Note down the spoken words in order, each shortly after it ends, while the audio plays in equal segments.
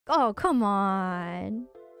Oh, come on.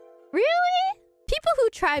 Really? People who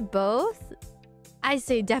try both, I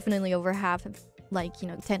say definitely over half of, like, you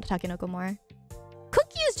know, Takenoko more.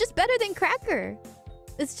 Cookie is just better than cracker.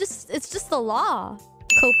 It's just the law.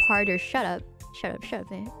 Co-parter, shut up. Shut up, shut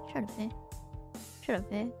up, man. Shut up, man. Shut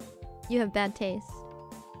up, man. You have bad taste.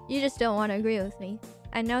 You just don't want to agree with me.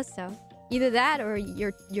 I know so. Either that or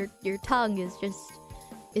your tongue is just...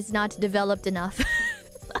 It's not developed enough.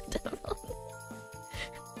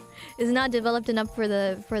 It's not developed enough for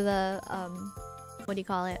the what do you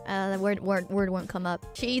call it? The word won't come up.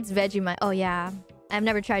 She eats Vegemite. Oh yeah. I've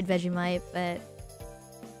never tried Vegemite, but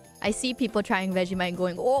I see people trying Vegemite and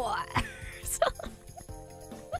going, oh. So